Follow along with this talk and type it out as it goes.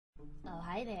Oh,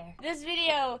 hi there. This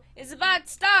video is about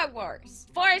Star Wars.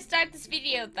 Before I start this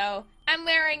video, though, I'm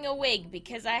wearing a wig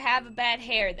because I have a bad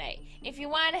hair day. If you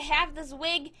want to have this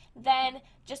wig, then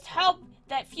just hope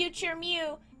that future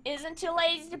Mew isn't too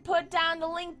lazy to put down the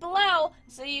link below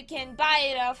so you can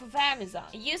buy it off of Amazon.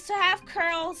 It used to have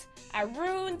curls, I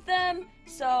ruined them,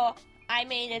 so I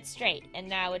made it straight, and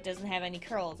now it doesn't have any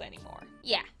curls anymore.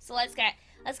 Yeah, so let's get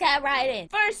right in.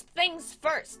 First things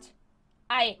first,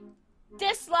 I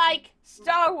dislike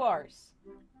Star Wars.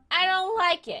 I don't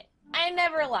like it. I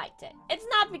never liked it. It's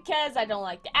not because I don't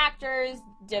like the actors,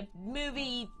 the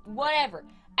movie, whatever.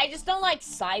 I just don't like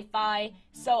sci-fi,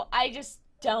 so I just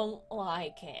don't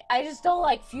like it. I just don't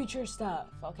like future stuff,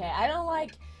 okay? I don't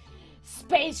like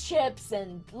spaceships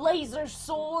and laser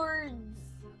swords.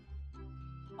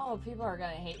 Oh, people are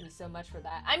gonna hate me so much for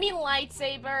that. I mean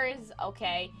lightsabers,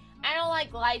 okay? I don't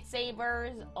like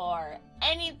lightsabers or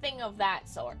anything of that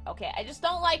sort, okay? I just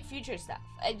don't like future stuff.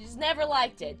 I just never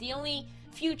liked it. The only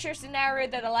future scenario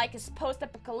that I like is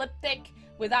post-apocalyptic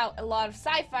without a lot of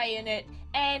sci-fi in it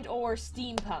and or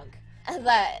steampunk.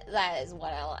 That is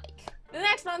what I like. The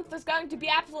next month is going to be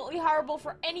absolutely horrible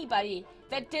for anybody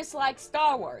that dislikes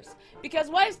Star Wars. Because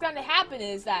what is going to happen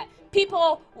is that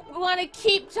people want to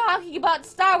keep talking about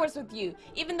Star Wars with you.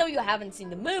 Even though you haven't seen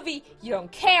the movie, you don't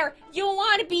care, you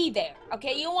want to be there,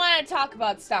 okay? You want to talk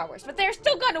about Star Wars. But they're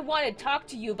still going to want to talk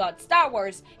to you about Star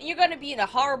Wars, and you're going to be in a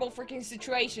horrible freaking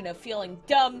situation of feeling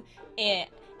dumb and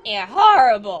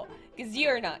horrible. Because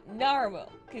you're not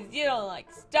normal. Because you don't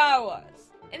like Star Wars.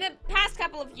 In the past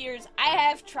couple of years, I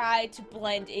have tried to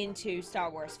blend into Star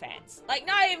Wars fans. Like,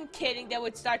 not even kidding, they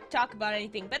would start to talk about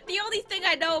anything. But the only thing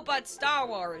I know about Star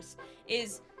Wars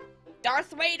is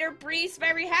Darth Vader breathes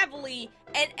very heavily,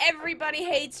 and everybody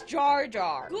hates Jar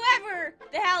Jar. Whoever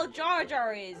the hell Jar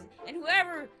Jar is, and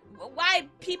why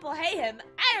people hate him,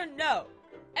 I don't know.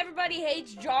 Everybody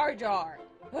hates Jar Jar.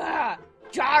 Ah,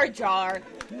 Jar Jar,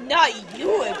 not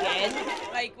you again.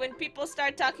 Like, when people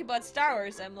start talking about Star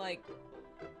Wars, I'm like,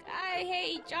 I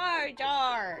hate Jar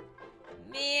Jar,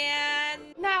 man.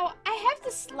 Now, I have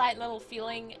this slight little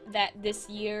feeling that this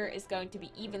year is going to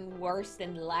be even worse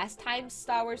than the last time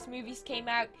Star Wars movies came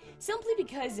out, simply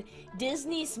because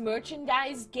Disney's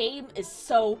merchandise game is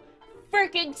so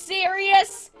freaking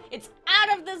serious. It's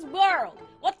out of this world.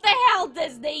 What the hell,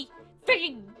 Disney?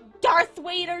 Freaking Darth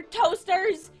Vader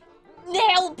toasters,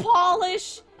 nail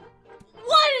polish.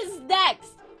 What is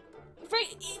next?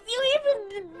 You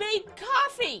even made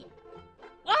coffee!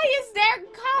 Why is there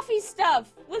coffee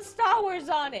stuff with Star Wars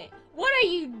on it? What are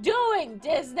you doing,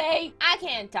 Disney? I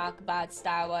can't talk about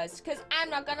Star Wars because I'm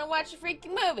not gonna watch a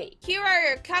freaking movie. Here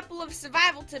are a couple of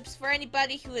survival tips for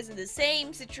anybody who is in the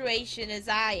same situation as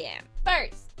I am.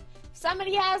 First, if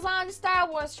somebody has on a Star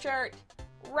Wars shirt,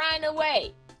 run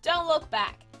away. Don't look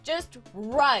back. Just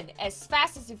run as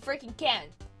fast as you freaking can.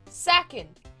 Second,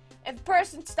 if a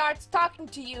person starts talking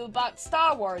to you about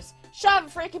Star Wars, shove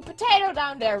a freaking potato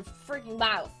down their freaking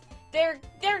mouth. They're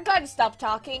gonna stop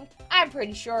talking, I'm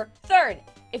pretty sure. Third,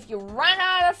 if you run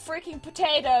out of freaking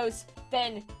potatoes,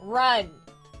 then run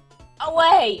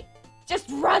away. Just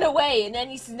run away in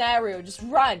any scenario, just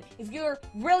run. If you're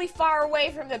really far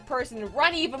away from the person,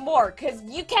 run even more, because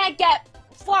you can't get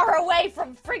far away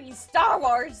from freaking Star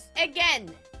Wars.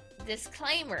 Again,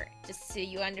 disclaimer, just so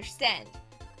you understand.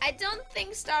 I don't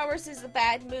think Star Wars is a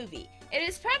bad movie. It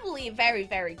is probably a very,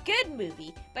 very good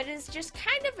movie, but it is just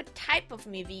kind of a type of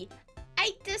movie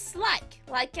I dislike.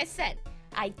 Like I said,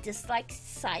 I dislike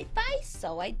sci-fi,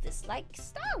 so I dislike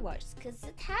Star Wars, because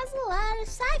it has a lot of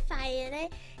sci-fi in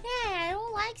it, and I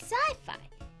don't like sci-fi.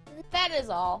 That is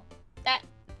all.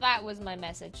 That was my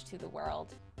message to the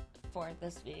world for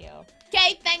this video.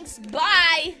 Okay, thanks,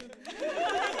 bye!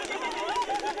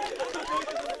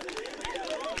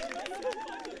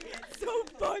 So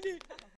funny.